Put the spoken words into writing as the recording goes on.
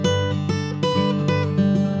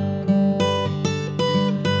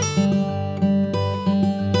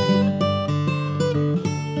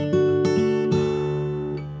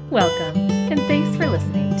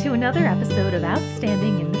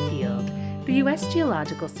Outstanding in the Field, the U.S.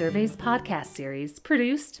 Geological Survey's podcast series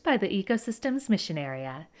produced by the Ecosystems Mission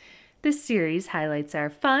Area. This series highlights our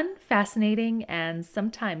fun, fascinating, and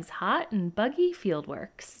sometimes hot and buggy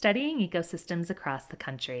fieldwork studying ecosystems across the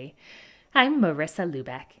country. I'm Marissa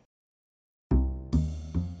Lubeck.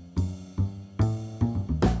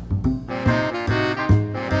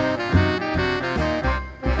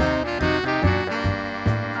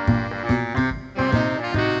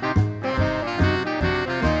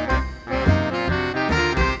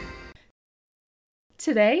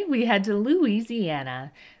 Today, we head to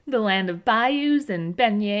Louisiana, the land of bayous and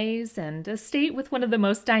beignets, and a state with one of the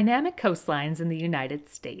most dynamic coastlines in the United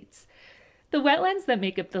States. The wetlands that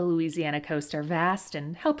make up the Louisiana coast are vast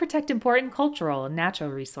and help protect important cultural and natural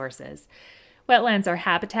resources. Wetlands are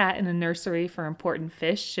habitat and a nursery for important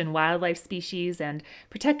fish and wildlife species and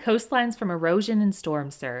protect coastlines from erosion and storm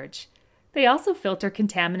surge. They also filter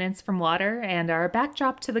contaminants from water and are a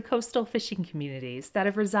backdrop to the coastal fishing communities that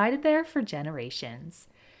have resided there for generations.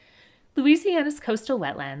 Louisiana's coastal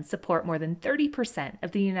wetlands support more than 30%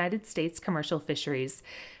 of the United States commercial fisheries,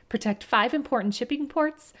 protect 5 important shipping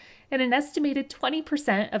ports, and an estimated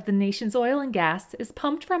 20% of the nation's oil and gas is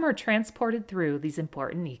pumped from or transported through these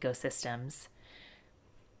important ecosystems.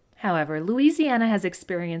 However, Louisiana has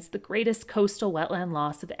experienced the greatest coastal wetland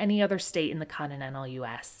loss of any other state in the continental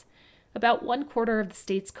U.S. About 1/4 of the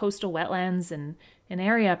state's coastal wetlands, in an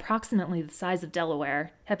area approximately the size of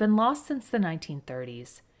Delaware, have been lost since the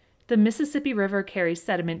 1930s. The Mississippi River carries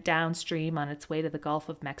sediment downstream on its way to the Gulf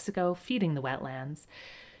of Mexico, feeding the wetlands.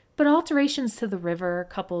 But alterations to the river,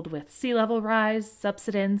 coupled with sea level rise,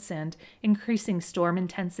 subsidence, and increasing storm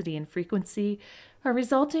intensity and frequency, are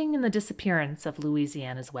resulting in the disappearance of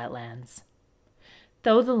Louisiana's wetlands.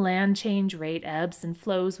 Though the land change rate ebbs and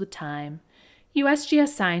flows with time,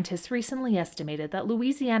 USGS scientists recently estimated that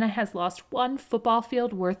Louisiana has lost 1 football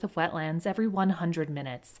field worth of wetlands every 100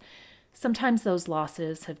 minutes. Sometimes those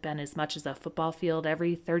losses have been as much as a football field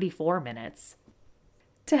every 34 minutes.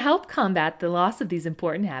 To help combat the loss of these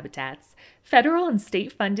important habitats, federal and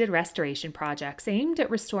state-funded restoration projects aimed at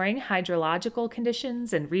restoring hydrological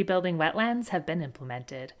conditions and rebuilding wetlands have been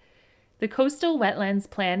implemented. The Coastal Wetlands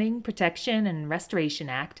Planning, Protection, and Restoration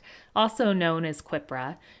Act, also known as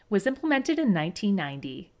CWIPRA, was implemented in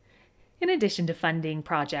 1990. In addition to funding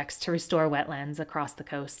projects to restore wetlands across the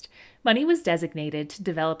coast, money was designated to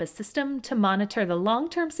develop a system to monitor the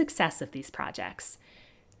long-term success of these projects.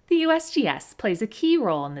 The USGS plays a key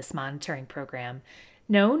role in this monitoring program,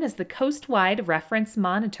 known as the Coast-Wide Reference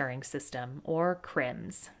Monitoring System, or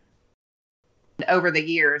CRIMS. Over the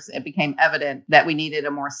years, it became evident that we needed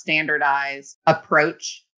a more standardized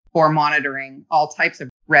approach for monitoring all types of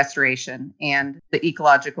restoration and the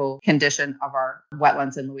ecological condition of our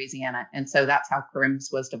wetlands in Louisiana. And so that's how CRIMS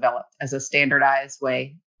was developed, as a standardized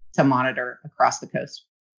way to monitor across the coast.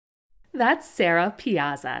 That's Sarah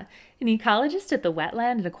Piazza, an ecologist at the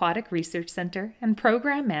Wetland and Aquatic Research Center and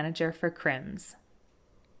program manager for CRIMS.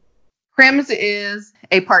 CRIMS is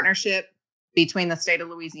a partnership between the state of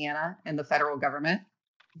Louisiana and the federal government.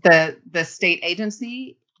 The state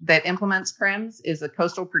agency that implements CRIMS is the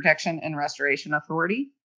Coastal Protection and Restoration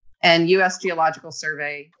Authority, and U.S. Geological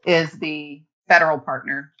Survey is the federal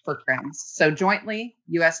partner for CRIMS. So jointly,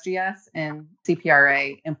 USGS and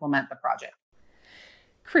CPRA implement the project.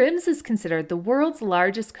 CRIMS is considered the world's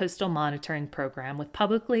largest coastal monitoring program with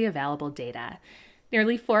publicly available data.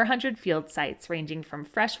 Nearly 400 field sites ranging from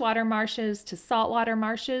freshwater marshes to saltwater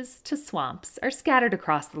marshes to swamps are scattered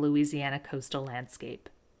across the Louisiana coastal landscape.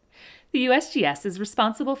 The USGS is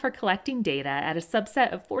responsible for collecting data at a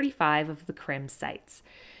subset of 45 of the CRIMS sites.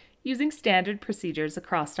 Using standard procedures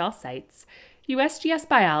across all sites, USGS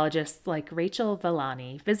biologists like Rachel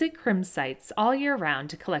Villani visit CRIMS sites all year round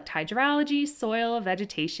to collect hydrology, soil,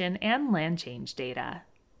 vegetation, and land change data.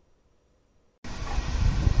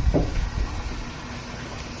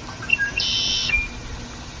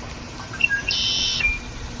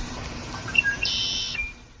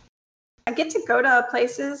 I get to go to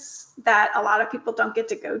places that a lot of people don't get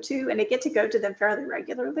to go to, and I get to go to them fairly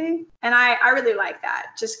regularly. And I really like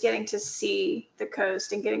that, just getting to see the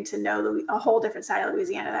coast and getting to know a whole different side of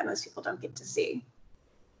Louisiana that most people don't get to see.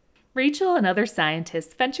 Rachel and other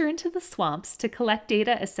scientists venture into the swamps to collect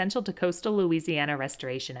data essential to coastal Louisiana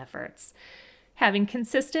restoration efforts. Having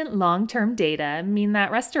consistent long-term data mean that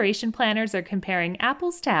restoration planners are comparing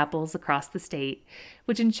apples to apples across the state,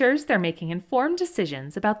 which ensures they're making informed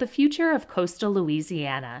decisions about the future of coastal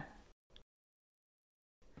Louisiana.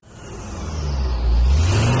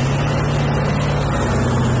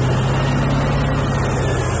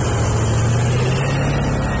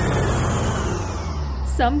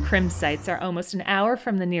 Some CRIMS sites are almost an hour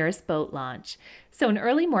from the nearest boat launch, so an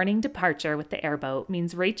early morning departure with the airboat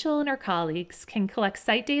means Rachel and her colleagues can collect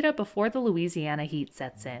site data before the Louisiana heat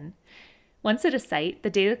sets in. Once at a site,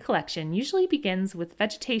 the data collection usually begins with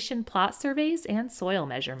vegetation plot surveys and soil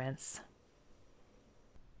measurements.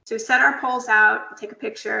 So we set our poles out, take a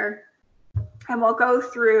picture, and we'll go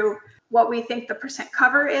through what we think the percent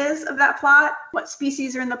cover is of that plot, what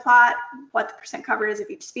species are in the plot, what the percent cover is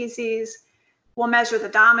of each species. We'll measure the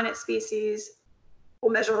dominant species.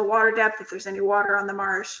 We'll measure the water depth if there's any water on the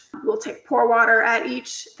marsh. We'll take pore water at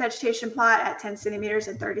each vegetation plot at 10 centimeters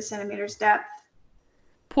and 30 centimeters depth.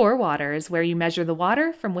 Pore water is where you measure the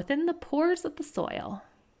water from within the pores of the soil.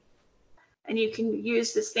 And you can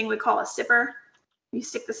use this thing we call a sipper. You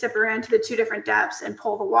stick the sipper into the two different depths and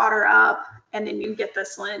pull the water up, and then you get the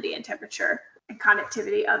salinity and temperature and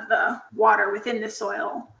conductivity of the water within the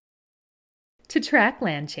soil. To track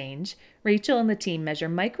land change, Rachel and the team measure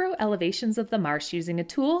micro elevations of the marsh using a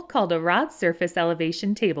tool called a rod surface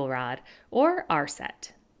elevation table rod, or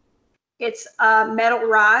RSET. It's a metal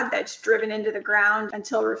rod that's driven into the ground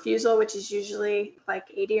until refusal, which is usually like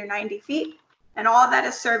 80 or 90 feet. And all of that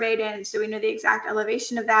is surveyed in, so we know the exact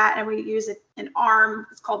elevation of that, and we use an arm,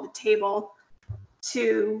 it's called the table,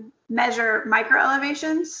 to measure micro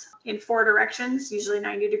elevations in 4 directions, usually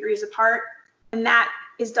 90 degrees apart. And that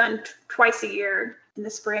is done twice a year, in the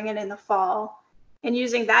spring and in the fall. And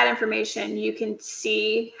using that information, you can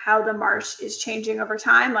see how the marsh is changing over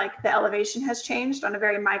time, like the elevation has changed on a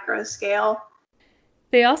very micro scale.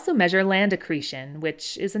 They also measure land accretion,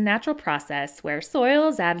 which is a natural process where soil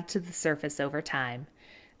is added to the surface over time.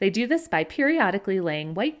 They do this by periodically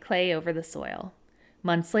laying white clay over the soil.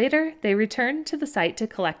 Months later, they return to the site to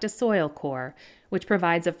collect a soil core, which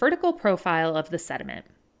provides a vertical profile of the sediment.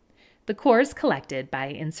 The core is collected by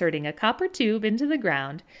inserting a copper tube into the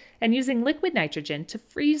ground and using liquid nitrogen to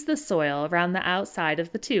freeze the soil around the outside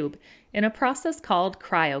of the tube in a process called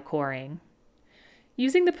cryocoring.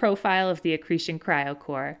 Using the profile of the accretion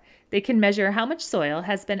cryocore, they can measure how much soil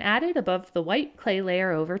has been added above the white clay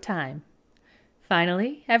layer over time.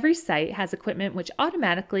 Finally, every site has equipment which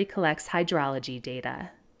automatically collects hydrology data.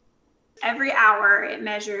 Every hour, it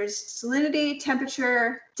measures salinity,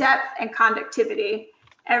 temperature, depth, and conductivity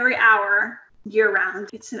every hour, year-round.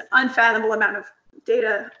 It's an unfathomable amount of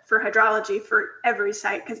data for hydrology for every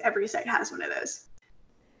site, because every site has one of those.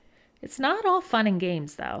 It's not all fun and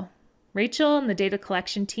games, though. Rachel and the data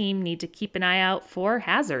collection team need to keep an eye out for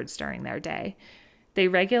hazards during their day. They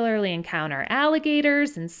regularly encounter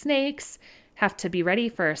alligators and snakes, have to be ready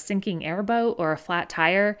for a sinking airboat or a flat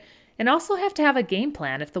tire, and also have to have a game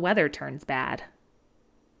plan if the weather turns bad.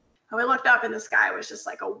 When we looked up and the sky was just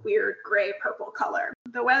like a weird gray purple color.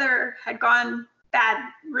 The weather had gone bad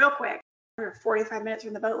real quick. We were 45 minutes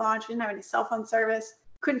from the boat launch. We didn't have any cell phone service.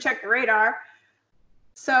 Couldn't check the radar.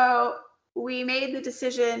 So we made the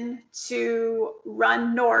decision to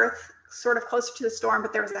run north, sort of closer to the storm,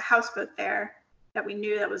 but there was a houseboat there that we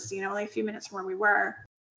knew that was, only a few minutes from where we were.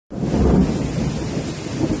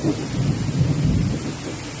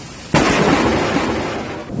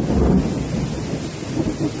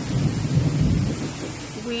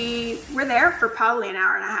 We were there for probably an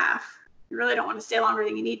hour and a half. You really don't want to stay longer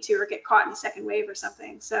than you need to or get caught in a second wave or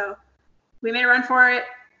something. So we made a run for it.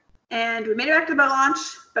 And we made it back to the boat launch.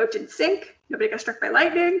 Boat didn't sink. Nobody got struck by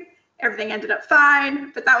lightning. Everything ended up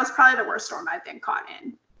fine. But that was probably the worst storm I've been caught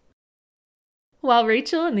in. While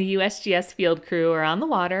Rachel and the USGS field crew are on the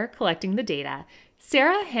water collecting the data,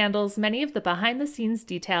 Sarah handles many of the behind-the-scenes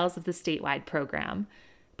details of the statewide program.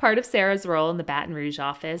 Part of Sarah's role in the Baton Rouge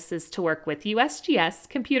office is to work with USGS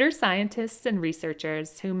computer scientists and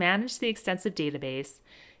researchers who manage the extensive database,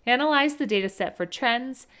 analyze the dataset for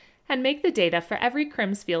trends, and make the data for every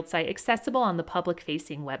CRIMS field site accessible on the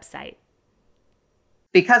public-facing website.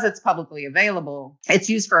 Because it's publicly available, it's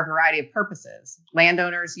used for a variety of purposes.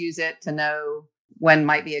 Landowners use it to know when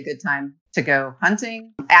might be a good time to go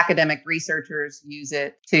hunting. Academic researchers use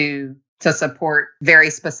it to support very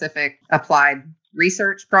specific applied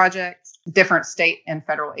research projects. Different state and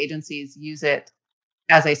federal agencies use it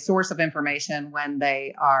as a source of information when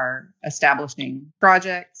they are establishing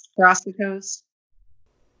projects across the coast.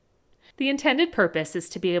 The intended purpose is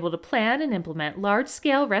to be able to plan and implement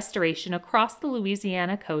large-scale restoration across the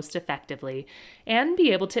Louisiana coast effectively and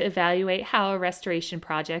be able to evaluate how a restoration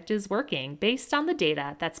project is working based on the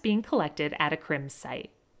data that's being collected at a CRIMS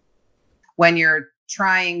site. When you're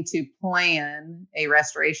trying to plan a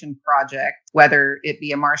restoration project, whether it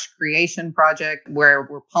be a marsh creation project where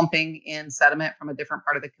we're pumping in sediment from a different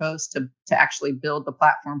part of the coast to actually build the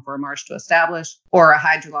platform for a marsh to establish, or a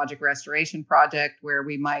hydrologic restoration project where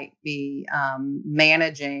we might be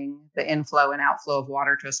managing the inflow and outflow of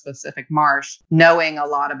water to a specific marsh, knowing a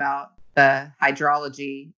lot about the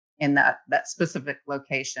hydrology in that specific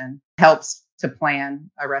location helps to plan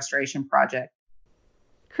a restoration project.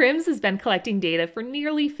 CRIMS has been collecting data for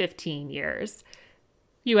nearly 15 years.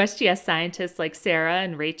 USGS scientists like Sarah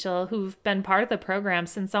and Rachel, who've been part of the program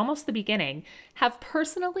since almost the beginning, have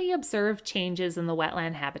personally observed changes in the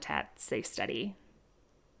wetland habitats they study.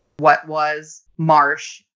 What was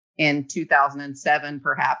marsh in 2007,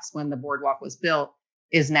 perhaps when the boardwalk was built,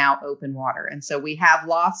 is now open water. And so we have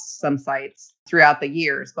lost some sites throughout the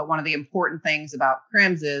years. But one of the important things about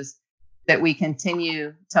CRIMS is that we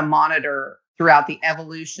continue to monitor throughout the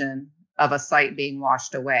evolution of a site being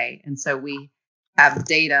washed away. And so we have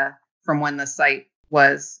data from when the site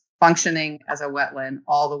was functioning as a wetland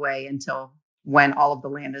all the way until when all of the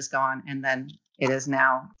land is gone, and then it is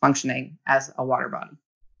now functioning as a water body.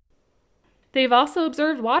 They've also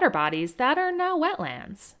observed water bodies that are now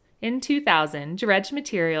wetlands. In 2000, dredged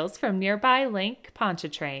materials from nearby Lake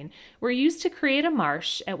Pontchartrain were used to create a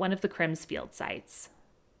marsh at one of the CRIMS field sites.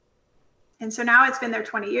 And so now it's been there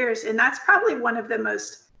 20 years, and that's probably one of the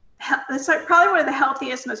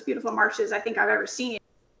healthiest, most beautiful marshes I think I've ever seen.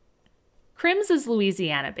 CRIMS is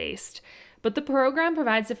Louisiana-based, but the program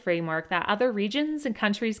provides a framework that other regions and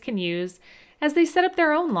countries can use as they set up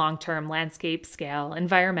their own long-term landscape-scale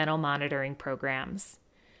environmental monitoring programs.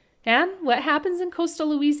 And what happens in coastal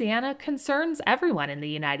Louisiana concerns everyone in the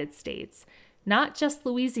United States, not just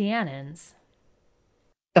Louisianans.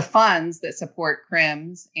 The funds that support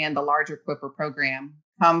CRIMS and the larger QIPR program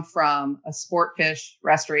come from a Sportfish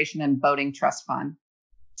Restoration and Boating Trust Fund.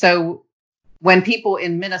 So when people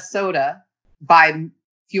in Minnesota buy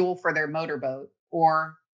fuel for their motorboat,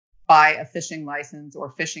 or buy a fishing license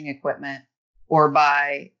or fishing equipment, or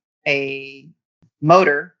buy a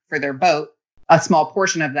motor for their boat, a small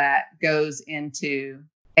portion of that goes into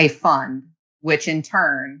a fund, which in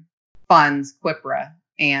turn funds QIPR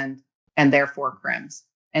and therefore CRIMS.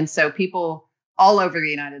 And so people all over the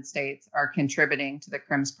United States are contributing to the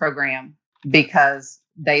CRIMS program because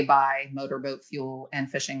they buy motorboat fuel and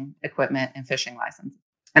fishing equipment and fishing licenses.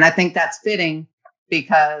 And I think that's fitting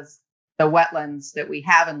because the wetlands that we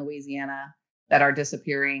have in Louisiana that are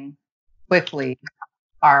disappearing quickly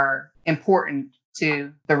are important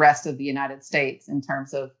to the rest of the United States in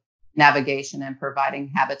terms of navigation and providing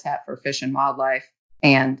habitat for fish and wildlife.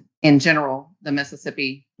 And in general, the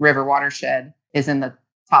Mississippi River watershed is in the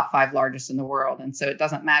top 5 largest in the world. And so it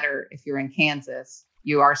doesn't matter if you're in Kansas,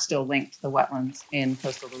 you are still linked to the wetlands in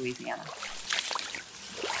coastal Louisiana.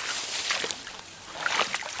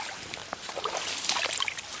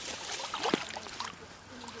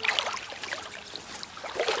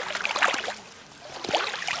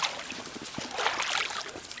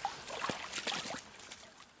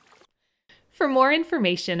 For more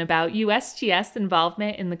information about USGS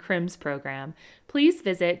involvement in the CRIMS program, please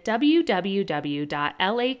visit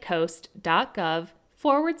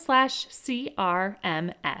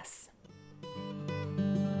www.lacoast.gov/CRMS.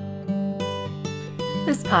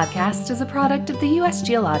 This podcast is a product of the U.S.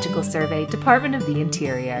 Geological Survey, Department of the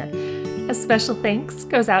Interior. A special thanks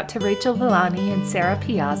goes out to Rachel Villani and Sarah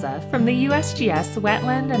Piazza from the USGS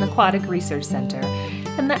Wetland and Aquatic Research Center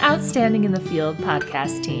and the Outstanding in the Field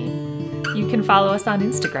podcast team. You can follow us on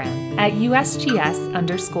Instagram at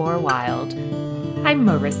USGS_wild. I'm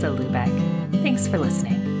Marissa Lubeck. Thanks for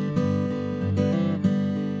listening.